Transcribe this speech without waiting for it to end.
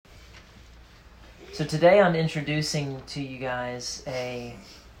So today I'm introducing to you guys a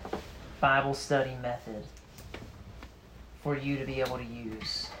Bible study method for you to be able to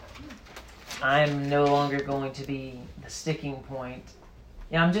use. I'm no longer going to be the sticking point.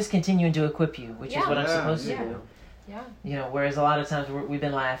 Yeah, I'm just continuing to equip you, which is what I'm supposed to do. Yeah. You know, whereas a lot of times we've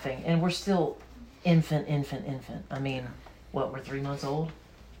been laughing, and we're still infant. I mean, what, we're 3 months old?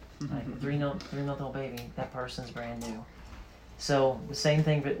 Like three-month-old baby, that person's brand new. So the same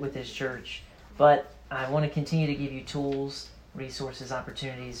thing with this church. But I want to continue to give you tools, resources,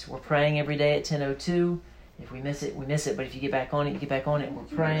 opportunities. We're praying every day at 10:02. If we miss it, we miss it. But if you get back on it, you get back on it. We're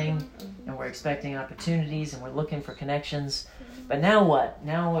praying, and we're expecting opportunities, and we're looking for connections. But now what?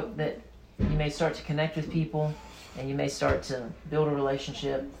 Now that you may start to connect with people, and you may start to build a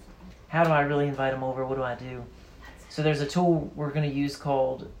relationship, how do I really invite them over? What do I do? So there's a tool we're going to use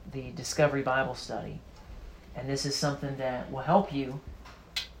called the Discovery Bible Study. And this is something that will help you.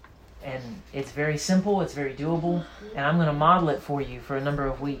 And it's very simple, it's very doable, and I'm going to model it for you for a number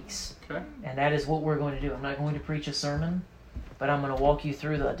of weeks. Okay. And that is what we're going to do. I'm not going to preach a sermon, but I'm going to walk you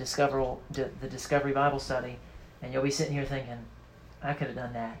through the Discovery Bible Study, and you'll be sitting here thinking, I could have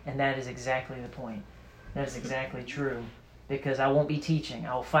done that. And that is exactly the point. That is exactly true. Because I won't be teaching.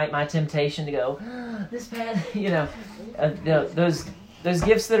 I will fight my temptation to go, this bad, those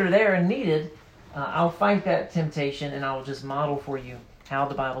gifts that are there and needed, I'll fight that temptation, and I will just model for you how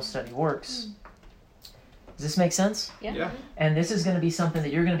the Bible study works. Does this make sense? Yeah. And this is going to be something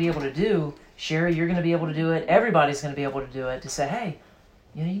that you're going to be able to do. Sherry, you're going to be able to do it. Everybody's going to be able to do it. To say, hey,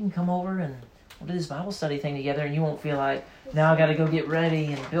 you can come over and we'll do this Bible study thing together, and you won't feel like, now I got to go get ready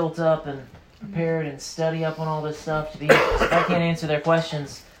and built up and prepared and study up on all this stuff. If I can't answer their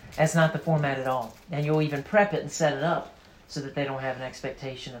questions, that's not the format at all. And you'll even prep it and set it up so that they don't have an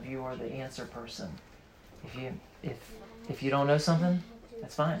expectation of you or the answer person. If you don't know something,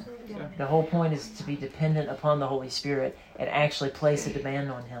 that's fine. Yeah. The whole point is to be dependent upon the Holy Spirit and actually place a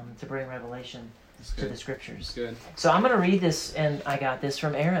demand on Him to bring revelation to the Scriptures. That's good. So I'm going to read this, and I got this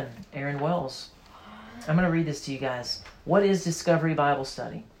from Aaron Wells. I'm going to read this to you guys. What is Discovery Bible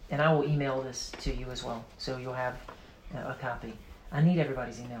Study? And I will email this to you as well, so you'll have a copy. I need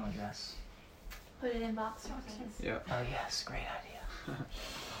everybody's email address. Put it in box office. Yeah. Oh yes, great idea.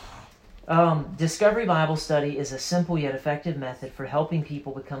 Discovery Bible Study is a simple yet effective method for helping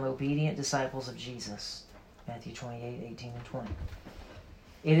people become obedient disciples of Jesus. Matthew 28:18 and 20.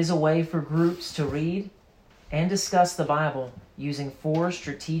 It is a way for groups to read and discuss the Bible using 4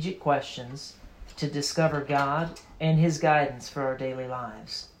 strategic questions to discover God and His guidance for our daily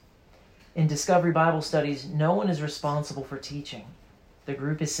lives. In Discovery Bible Studies, no one is responsible for teaching. The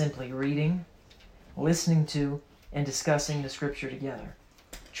group is simply reading, listening to, and discussing the Scripture together,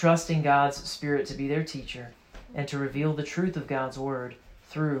 trusting God's Spirit to be their teacher and to reveal the truth of God's Word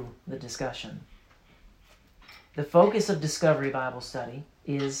through the discussion. The focus of Discovery Bible Study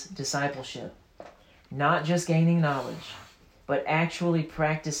is discipleship, not just gaining knowledge, but actually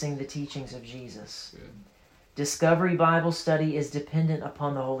practicing the teachings of Jesus. Good. Discovery Bible Study is dependent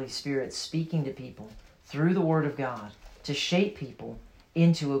upon the Holy Spirit speaking to people through the Word of God to shape people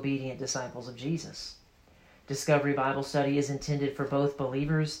into obedient disciples of Jesus. Discovery Bible Study is intended for both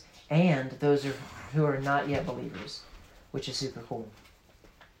believers and those who are not yet believers, which is super cool.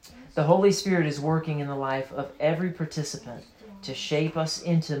 The Holy Spirit is working in the life of every participant to shape us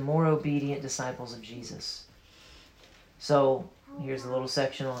into more obedient disciples of Jesus. So, here's a little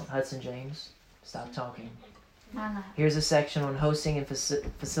section on Hudson James. Stop talking. Here's a section on hosting and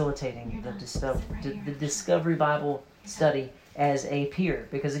facilitating the Discovery Bible Study as a peer.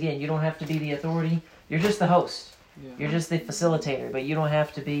 Because again, you don't have to be the authority. You're just the host. Yeah. You're just the facilitator. But you don't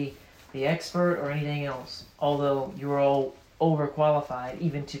have to be the expert or anything else. Although you're all overqualified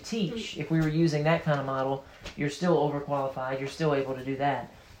even to teach. If we were using that kind of model, you're still overqualified. You're still able to do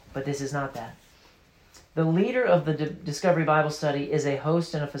that. But this is not that. The leader of the Discovery Bible Study is a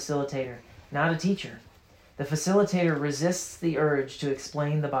host and a facilitator, not a teacher. The facilitator resists the urge to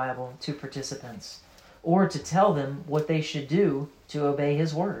explain the Bible to participants or to tell them what they should do to obey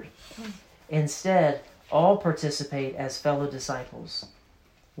His Word. Instead, all participate as fellow disciples,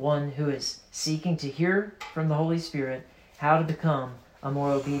 one who is seeking to hear from the Holy Spirit how to become a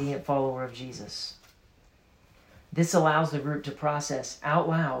more obedient follower of Jesus. This allows the group to process out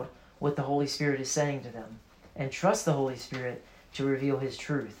loud what the Holy Spirit is saying to them and trust the Holy Spirit to reveal His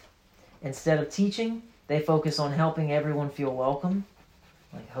truth. Instead of teaching, they focus on helping everyone feel welcome,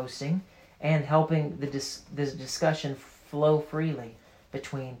 like hosting, and helping the discussion flow freely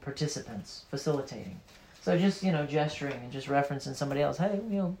between participants, facilitating. So just, gesturing and just referencing somebody else. Hey,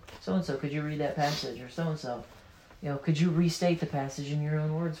 so-and-so, could you read that passage? Or so-and-so, could you restate the passage in your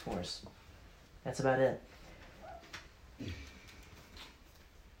own words for us? That's about it.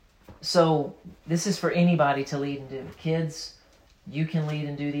 So this is for anybody to lead and do. Kids, you can lead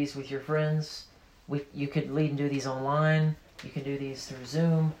and do these with your friends. You could lead and do these online. You can do these through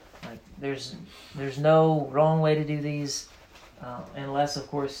Zoom. Like there's no wrong way to do these, unless of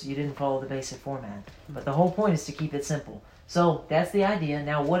course you didn't follow the basic format. But the whole point is to keep it simple. So that's the idea.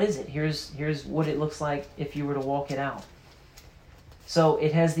 Now what is it? Here's what it looks like if you were to walk it out. So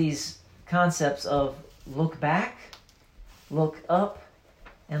it has these concepts of look back, look up,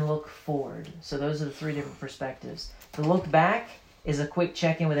 and look forward. So those are the three different perspectives. The look back is a quick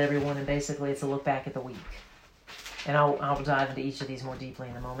check-in with everyone, and basically it's a look back at the week. And I'll dive into each of these more deeply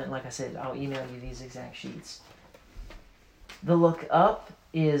in a moment. Like I said, I'll email you these exact sheets. The look up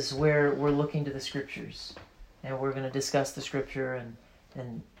is where we're looking to the scriptures, and we're going to discuss the scripture,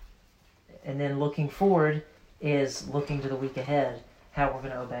 and then looking forward is looking to the week ahead, how we're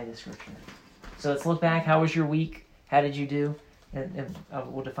going to obey the scripture. So let's look back. How was your week? How did you do? And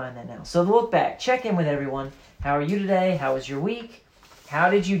we'll define that now. So the look back, check in with everyone. How are you today? How was your week? How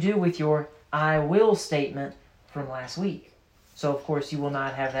did you do with your I will statement from last week? So of course you will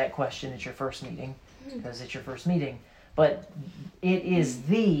not have that question at your first meeting, because it's your first meeting. But it is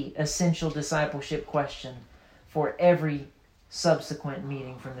the essential discipleship question for every subsequent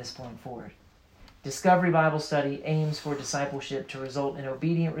meeting from this point forward. Discovery Bible Study aims for discipleship to result in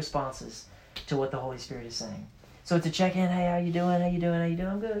obedient responses to what the Holy Spirit is saying. So it's a check-in. Hey, how you doing? How you doing? How you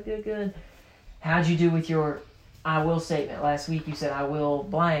doing? Good. How'd you do with your I will statement? Last week you said I will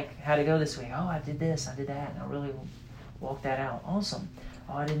blank. How'd it go this week? Oh, I did this, I did that, and I really walked that out. Awesome.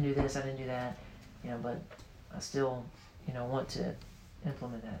 Oh, I didn't do this, I didn't do that. But I still, want to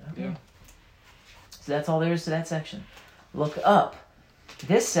implement that. Okay. Yeah. So that's all there is to that section. Look up.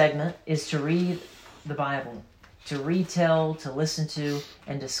 This segment is to read the Bible, to retell, to listen to,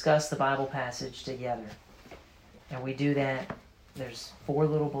 and discuss the Bible passage together. And we do that. There's 4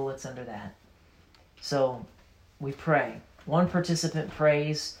 little bullets under that. So we pray. One participant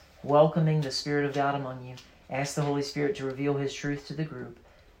prays, welcoming the Spirit of God among you. Ask the Holy Spirit to reveal His truth to the group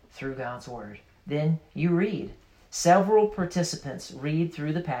through God's Word. Then you read. Several participants read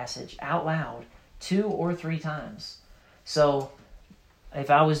through the passage out loud 2 or 3 times. So if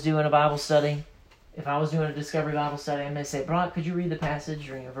I was doing a Bible study, if I was doing a Discovery Bible study, I may say, Brock, could you read the passage,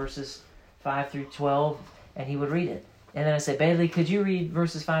 verses 5 through 12? And he would read it. And then I say, Bailey, could you read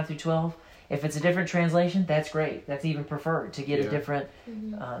verses 5 through 12? If it's a different translation, that's great. That's even preferred to get a different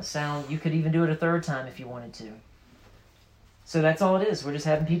sound. You could even do it a 3rd time if you wanted to. So that's all it is. We're just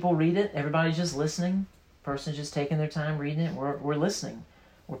having people read it. Everybody's just listening. Person's just taking their time reading it. We're listening.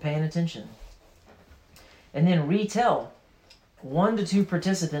 We're paying attention. And then retell. 1 to 2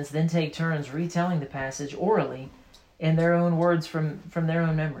 participants then take turns retelling the passage orally in their own words from their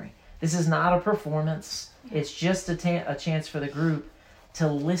own memory. This is not a performance. It's just a chance for the group to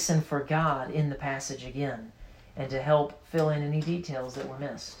listen for God in the passage again and to help fill in any details that were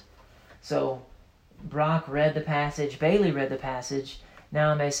missed. So Brock read the passage, Bailey read the passage.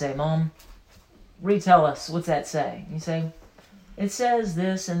 Now I may say, Mom, retell us. What's that say? You say, it says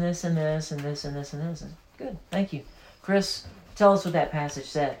this and this and this and this and this and this. Good, thank you. Chris, tell us what that passage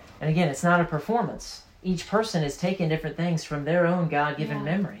said. And again, it's not a performance. Each person is taking different things from their own God-given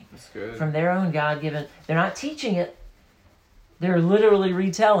memory. That's good. From their own God-given... They're not teaching it. They're literally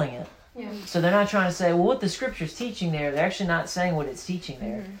retelling it. Yeah. So they're not trying to say, well, what the Scripture's teaching there. They're actually not saying what it's teaching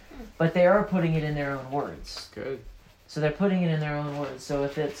there. Mm-hmm. But they are putting it in their own words. Good. So they're putting it in their own words. So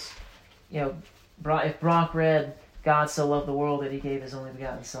if it's, if Brock read, God so loved the world that He gave His only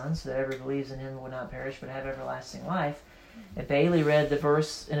begotten Son, so that everyone who believes in Him would not perish but have everlasting life. If Bailey read the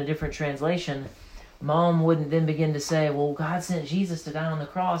verse in a different translation, Mom wouldn't then begin to say, well, God sent Jesus to die on the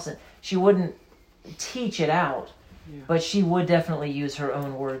cross, and she wouldn't teach it out, but she would definitely use her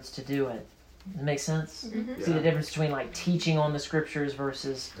own words to do it. Does it make sense? Mm-hmm. See the difference between teaching on the Scriptures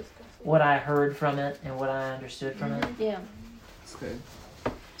versus what I heard from it and what I understood from it? Yeah. That's good.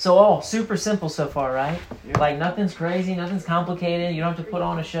 So super simple so far, right? Yeah. Nothing's crazy, nothing's complicated. You don't have to put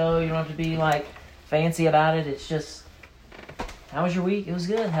on a show. You don't have to be fancy about it. It's just, how was your week? It was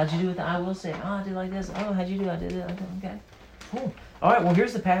good. How'd you do with the I will say? Oh, I did like this. Oh, how'd you do? I did it. Okay. Cool. All right, well,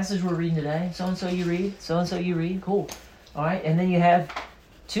 here's the passage we're reading today. So-and-so you read. So-and-so you read. Cool. All right, and then you have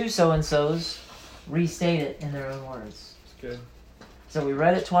 2 so-and-sos restate it in their own words. That's good. So we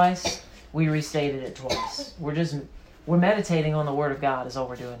read it twice. We restated it twice. We're meditating on the Word of God is all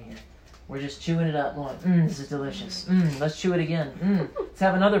we're doing here. We're just chewing it up, going, this is delicious. Let's chew it again. Let's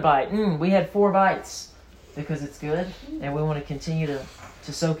have another bite. We had 4 bites. Because it's good, and we want to continue to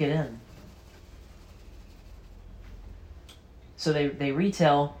soak it in. So they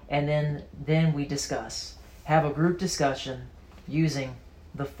retell, and then we discuss. Have a group discussion using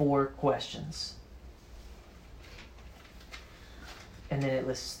the 4 questions. And then it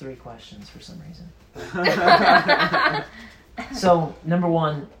lists 3 questions for some reason. So, number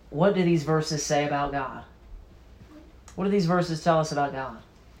 1, what do these verses say about God? What do these verses tell us about God?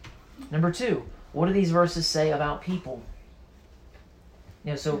 Number 2, what do these verses say about people?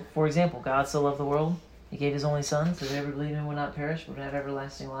 So, for example, God so loved the world, He gave His only Son, so that every believer in Him would not perish, but would have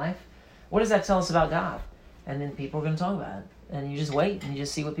everlasting life. What does that tell us about God? And then people are going to talk about it. And you just wait, and you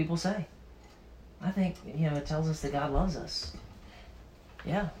just see what people say. I think, it tells us that God loves us.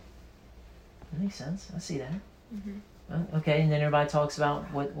 Yeah. That makes sense. I see that. Mm-hmm. Okay, and then everybody talks about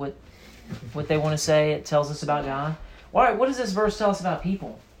what they want to say. It tells us about God. All right, what does this verse tell us about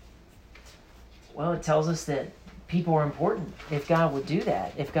people? Well, it tells us that people are important. If God would do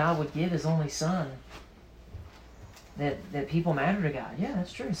that, if God would give His only Son, that people matter to God. Yeah,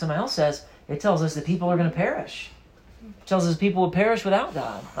 that's true. Somebody else says, it tells us that people are going to perish. It tells us people will perish without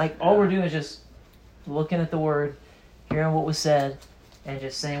God. Like, all we're doing is just looking at the Word, hearing what was said, and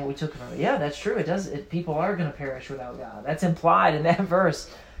just saying what we took from it. Yeah, that's true. It does. People are going to perish without God. That's implied in that verse.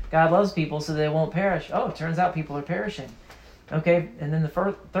 God loves people so they won't perish. Oh, it turns out people are perishing. Okay, and then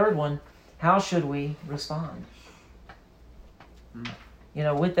the third one, how should we respond?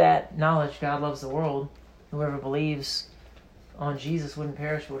 With that knowledge, God loves the world. Whoever believes on Jesus wouldn't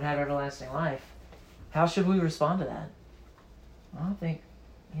perish but would have everlasting life. How should we respond to that? Well, I think,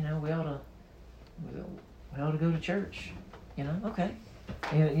 we ought to go to church. Okay.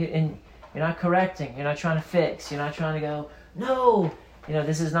 And you're not correcting. You're not trying to fix. You're not trying to go, no.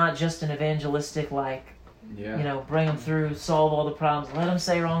 This is not just an evangelistic, bring them through, solve all the problems, let them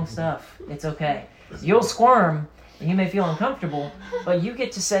say wrong stuff. It's okay. You'll squirm, and you may feel uncomfortable, but you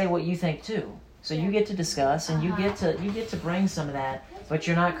get to say what you think too. So you get to discuss, and you get to bring some of that, but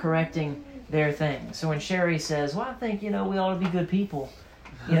you're not correcting their thing. So when Sherry says, well, I think, we ought to be good people,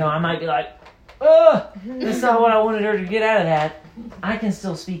 I might be like, that's not what I wanted her to get out of that. I can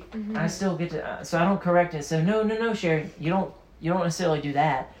still speak. I still get to, so I don't correct it. So no, Sherry, you don't necessarily do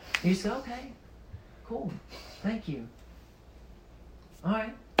that. You just go, okay, cool, thank you. All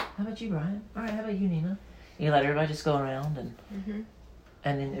right, how about you, Brian? All right, how about you, Nina? You let everybody just go around,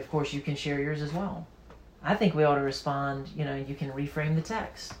 and then, of course, you can share yours as well. I think we ought to respond, you can reframe the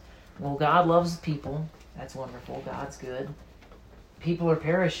text. Well, God loves people. That's wonderful. God's good. People are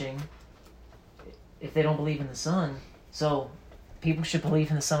perishing if they don't believe in the Son. So people should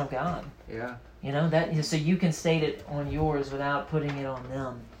believe in the Son of God. Yeah. That so you can state it on yours without putting it on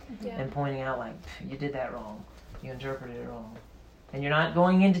them and pointing out you did that wrong. You interpreted it wrong. And you're not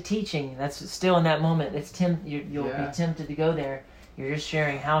going into teaching. That's still in that moment. You'll be tempted to go there. You're just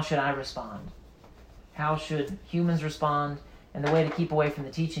sharing, how should I respond? How should humans respond? And the way to keep away from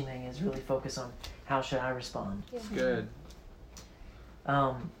the teaching thing is really focus on, how should I respond? That's good.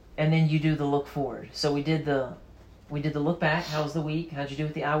 And then you do the look forward. So we did the look back. How was the week? How'd you do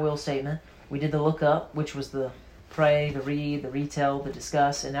with the I will statement? We did the look up, which was the pray, the read, the retell, the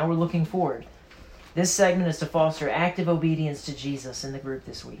discuss, and now we're looking forward. This segment is to foster active obedience to Jesus in the group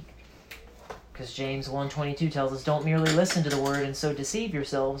this week. Because James 1:22 tells us, don't merely listen to the word and so deceive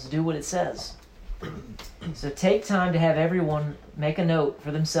yourselves, do what it says. So take time to have everyone make a note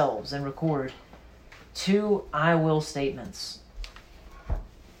for themselves and record 2 I will statements.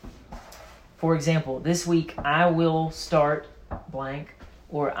 For example, this week, I will start blank,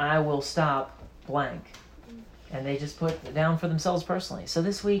 or I will stop blank. And they just put it down for themselves personally. So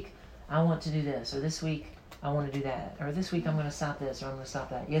this week, I want to do this, or this week, I want to do that, or this week, I'm going to stop this, or I'm going to stop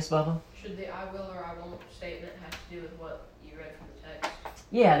that. Yes, Bubba? Should the I will or I won't statement have to do with what you read from the text?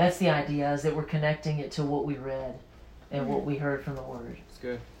 Yeah, that's the idea, is that we're connecting it to what we read and what we heard from the Word. That's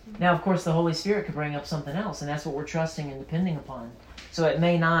good. Now, of course, the Holy Spirit could bring up something else, and that's what we're trusting and depending upon. So it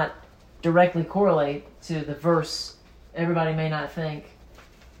may not directly correlate to the verse. Everybody may not think,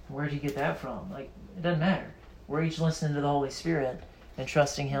 where'd you get that from? It doesn't matter. We're each listening to the Holy Spirit and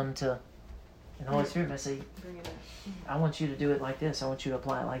trusting Him to, and the Holy Spirit may say, I want you to do it like this. I want you to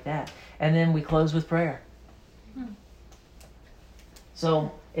apply it like that. And then we close with prayer.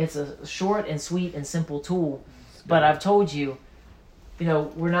 So it's a short and sweet and simple tool. But I've told you,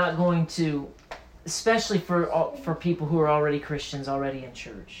 we're not going to, especially for people who are already Christians, already in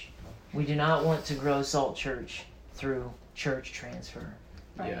church. We do not want to grow Salt Church through church transfer.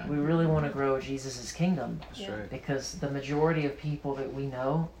 Right. Yeah. We really want to grow Jesus' kingdom. That's right. Because the majority of people that we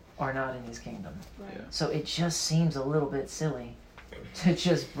know are not in His kingdom. Right. Yeah. So it just seems a little bit silly to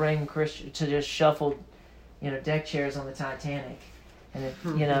just bring to just shuffle, deck chairs on the Titanic. And it's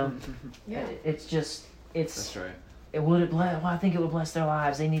That's right. I think it would bless their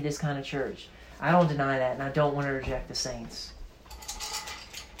lives. They need this kind of church. I don't deny that, and I don't want to reject the saints.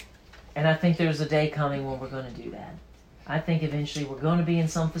 And I think there's a day coming when we're going to do that. I think eventually we're going to be in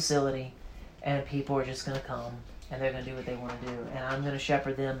some facility, and people are just going to come, and they're going to do what they want to do. And I'm going to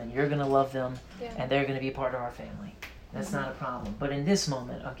shepherd them, and you're going to love them, and they're going to be a part of our family. That's not a problem. But in this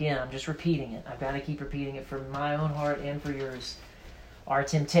moment, again, I'm just repeating it. I've got to keep repeating it for my own heart and for yours. Our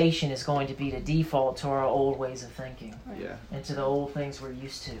temptation is going to be to default to our old ways of thinking. Yeah. And to the old things we're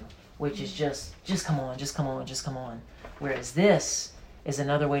used to, which is just come on, just come on, just come on. Whereas this is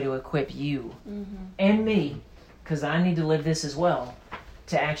another way to equip you and me, because I need to live this as well,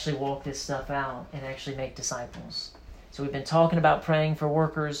 to actually walk this stuff out and actually make disciples. So we've been talking about praying for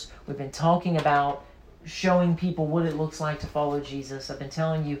workers. We've been talking about showing people what it looks like to follow Jesus. I've been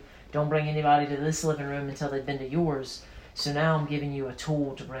telling you, don't bring anybody to this living room until they've been to yours. So now I'm giving you a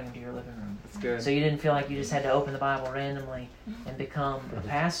tool to bring them to your living room. That's good. So you didn't feel like you just had to open the Bible randomly and become a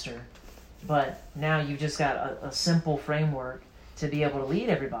pastor. But now you've just got a simple framework to be able to lead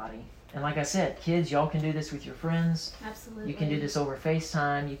everybody. And like I said, kids, y'all can do this with your friends. Absolutely. You can do this over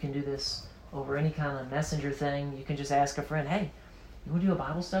FaceTime. You can do this over any kind of messenger thing. You can just ask a friend, hey, you want to do a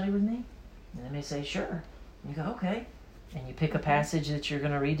Bible study with me? And they may say, sure. And you go, okay. And you pick a passage that you're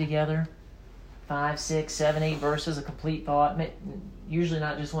going to read together. 5, 6, 7, 8 verses, a complete thought. Usually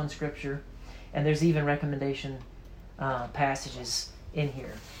not just one scripture. And there's even recommendation passages in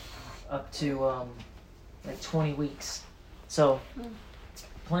here. Up to like 20 weeks. So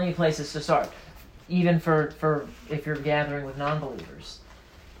plenty of places to start. Even for if you're gathering with non-believers.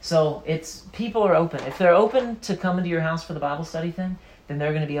 So people are open. If they're open to coming to your house for the Bible study thing, then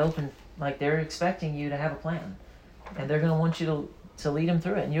they're going to be open. Like they're expecting you to have a plan. And they're going to want you to lead them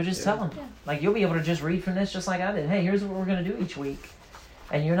through it. And you'll just tell them. Yeah. Like you'll be able to just read from this just like I did. Hey, here's what we're going to do each week.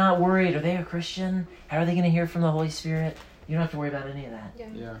 And you're not worried, are they a Christian? How are they going to hear from the Holy Spirit? You don't have to worry about any of that.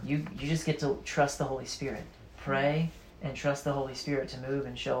 Yeah. You just get to trust the Holy Spirit. Pray and trust the Holy Spirit to move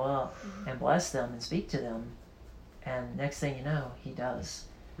and show up and bless them and speak to them. And next thing you know, He does.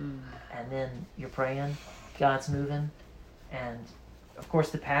 And then you're praying, God's moving. And of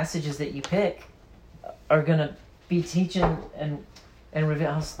course the passages that you pick are going to be teaching and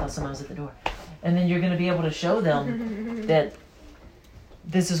reveal. Someone's at the door. And then you're going to be able to show them that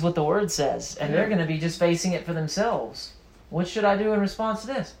this is what the Word says. And they're going to be just facing it for themselves. What should I do in response to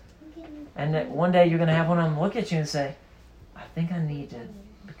this? And that one day you're going to have one of them look at you and say, I think I need to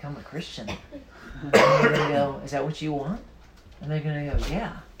become a Christian. And you're going to go, is that what you want? And they're going to go,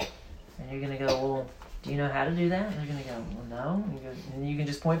 yeah. And you're going to go, well, do you know how to do that? And they're going to go, well, no. And you can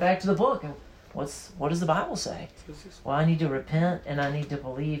just point back to the book. And what does the Bible say? Well, I need to repent and I need to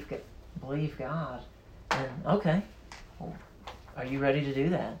believe God. And okay, well, are you ready to do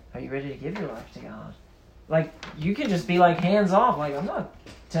that? Are you ready to give your life to God? Like, you can just be like hands off. Like, I'm not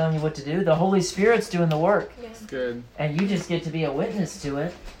telling you what to do. The Holy Spirit's doing the work. That's good. And you just get to be a witness to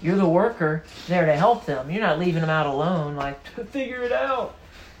it. You're the worker there to help them. You're not leaving them out alone, like, figure it out.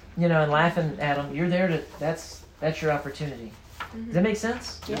 And laughing at them. You're there to, that's your opportunity. Does that make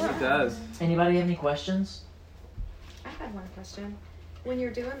sense? Yes, it does. Anybody have any questions? I had one question. When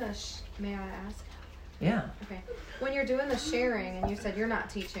you're doing the, may I ask? Yeah. Okay. When you're doing the sharing and you said you're not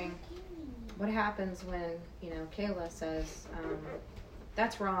teaching, what happens when, Kayla says,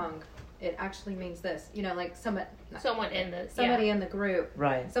 that's wrong. It actually means this. Like somebody in the group.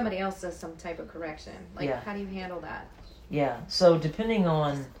 Right. Somebody else does some type of correction. How do you handle that? Yeah. So depending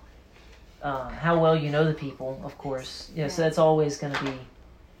on how well you know the people, of course. So that's always going to be,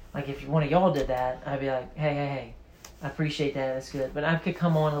 like if one of y'all did that, I'd be like, hey, I appreciate that. That's good. But I could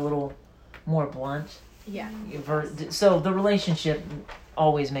come on a little more blunt. Yeah. So the relationship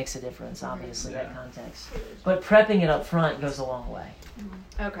always makes a difference, obviously, that context. But prepping it up front goes a long way.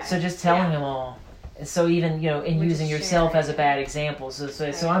 Okay. So just telling them all. So even, in using yourself as a bad example.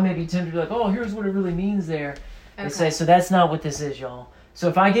 So I may be tempted to be like, oh, here's what it really means there. Okay. And say, so that's not what this is, y'all. So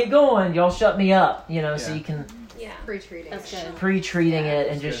if I get going, y'all shut me up, so you can... Yeah. Pre-treating. That's good. Pre-treating it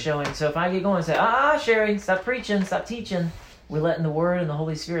and just showing. So if I get going, say, Sherry, stop preaching, stop teaching. We're letting the Word and the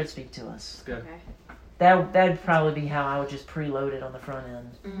Holy Spirit speak to us. Good. Okay. That'd probably be how I would just preload it on the front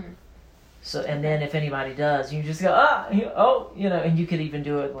end. Mm-hmm. So, and then if anybody does, you just go, and you could even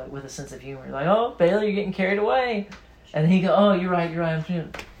do it like with a sense of humor. Like, oh, Bailey, you're getting carried away. And then he go, oh, you're right. I'm too.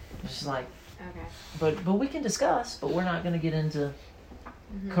 It's just like, okay. But we can discuss, but we're not going to get into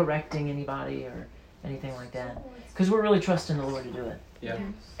correcting anybody or anything like that. Because we're really trusting the Lord to do it. Yeah.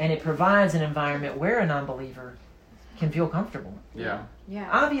 And it provides an environment where a non-believer can feel comfortable. Yeah. Yeah.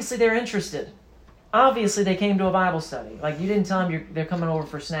 Obviously, they're interested. Obviously, they came to a Bible study. Like, you didn't tell them they're coming over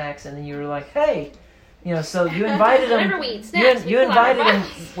for snacks, and then you were like, hey, So you invited them. Whatever we eat, snacks. You invited them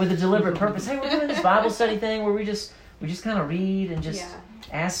with a deliberate purpose. Hey, we're doing this Bible study thing where we just kind of read and just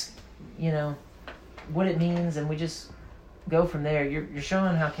ask, what it means, and we just go from there. You're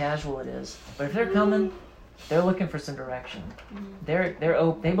showing how casual it is. But if they're coming, they're looking for some direction.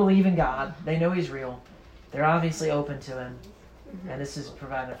 They believe in God. They know He's real. They're obviously open to Him, and this is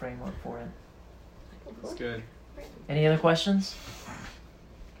providing a framework for it. That's good. Any other questions?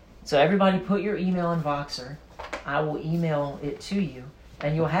 So everybody put your email in Voxer. I will email it to you,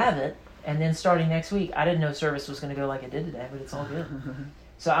 and you'll have it. And then starting next week, I didn't know service was going to go like it did today, but it's all good.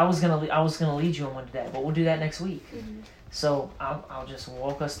 So I was gonna lead you on one today, but we'll do that next week. So I'll just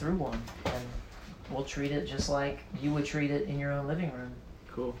walk us through one, and we'll treat it just like you would treat it in your own living room.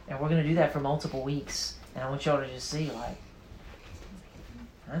 Cool. And we're gonna do that for multiple weeks, and I want y'all to just see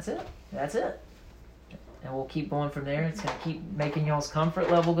that's it. And we'll keep going from there. It's going to keep making y'all's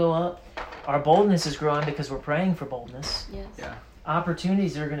comfort level go up. Our boldness is growing because we're praying for boldness. Yes. Yeah.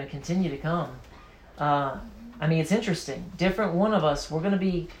 Opportunities are going to continue to come. It's interesting. Different one of us, we're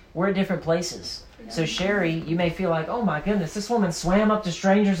at different places. Yeah. So Sherry, you may feel like, oh my goodness, this woman swam up to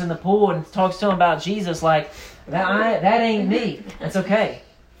strangers in the pool and talks to them about Jesus like, that ain't me. That's okay.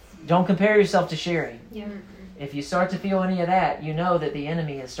 Don't compare yourself to Sherry. Yeah. If you start to feel any of that, you know that the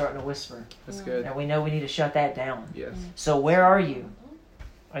enemy is starting to whisper. That's good. And we know we need to shut that down. Yes. So where are you?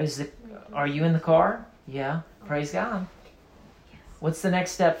 Are you in the car? Yeah. Praise God. What's the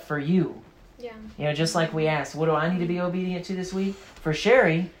next step for you? Yeah. Just like we asked, what do I need to be obedient to this week? For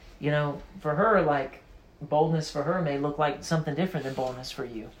Sherry, for her, like, boldness for her may look like something different than boldness for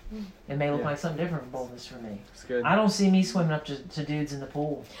you. It may look like something different from boldness for me. That's good. I don't see me swimming up to dudes in the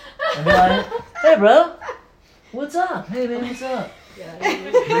pool and be like, hey, bro. What's up? Hey, man, what's up?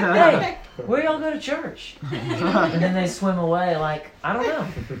 Hey, where y'all go to church? And then they swim away like, I don't know.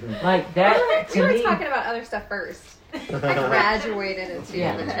 Like that, we were talking about other stuff first. I graduated into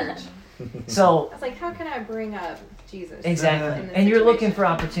the church. So I was like, how can I bring up Jesus? Exactly. And you're looking for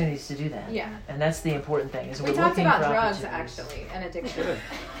opportunities to do that. Yeah. And that's the important thing. Is we talked about drugs, actually, and addiction.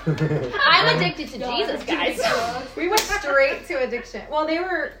 I'm addicted to Jesus, guys. We went straight to addiction. Well, they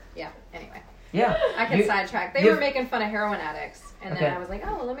were, anyway. Yeah. I can sidetrack. They were making fun of heroin addicts. And then I was like,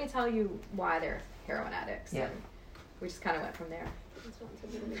 well, let me tell you why they're heroin addicts. Yeah. And we just kind of went from there.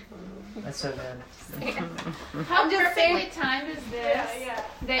 That's so good. How perfectly timed is this?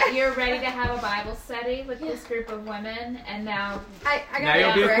 That you're ready to have a Bible study with this group of women, and now I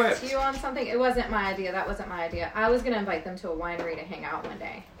got to correct you on something. It wasn't my idea. That wasn't my idea. I was going to invite them to a winery to hang out one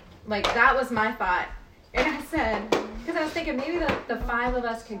day. Like, that was my thought. And I said, because I was thinking maybe the five of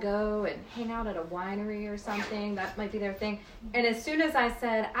us could go and hang out at a winery or something. That might be their thing. And as soon as I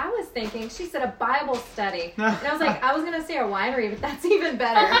said, I was thinking, she said a Bible study. And I was like, I was going to say a winery, but that's even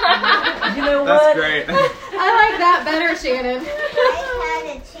better. You know what? That's great. I like that better, Shannon.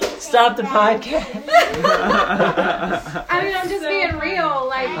 Stop the podcast. I mean, I'm just being real.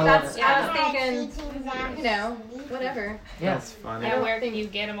 Like, I was thinking, whatever. Yeah. That's funny. Yeah, where can you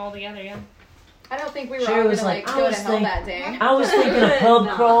get them all together, I don't think we were all going to go to hell that day. I was thinking of pub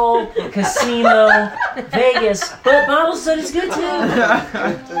crawl, casino, Vegas, but Bible study's good too.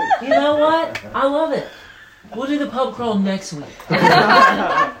 You know what? I love it. We'll do the pub crawl next week.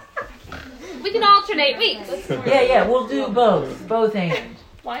 We can alternate weeks. Yeah, we'll do both and.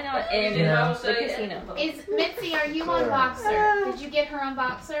 Why not in the casino? Is Mitzi, are you on Voxer? Did you get her on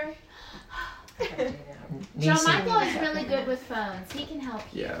Voxer? John Michael is really good with phones. He can help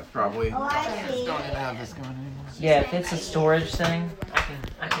you. Yeah, probably. Oh, I see. Don't even have this going anymore. Yeah, if it's a storage thing,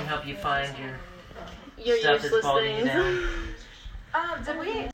 I can help you find your stuff that's bogging you down. Did we?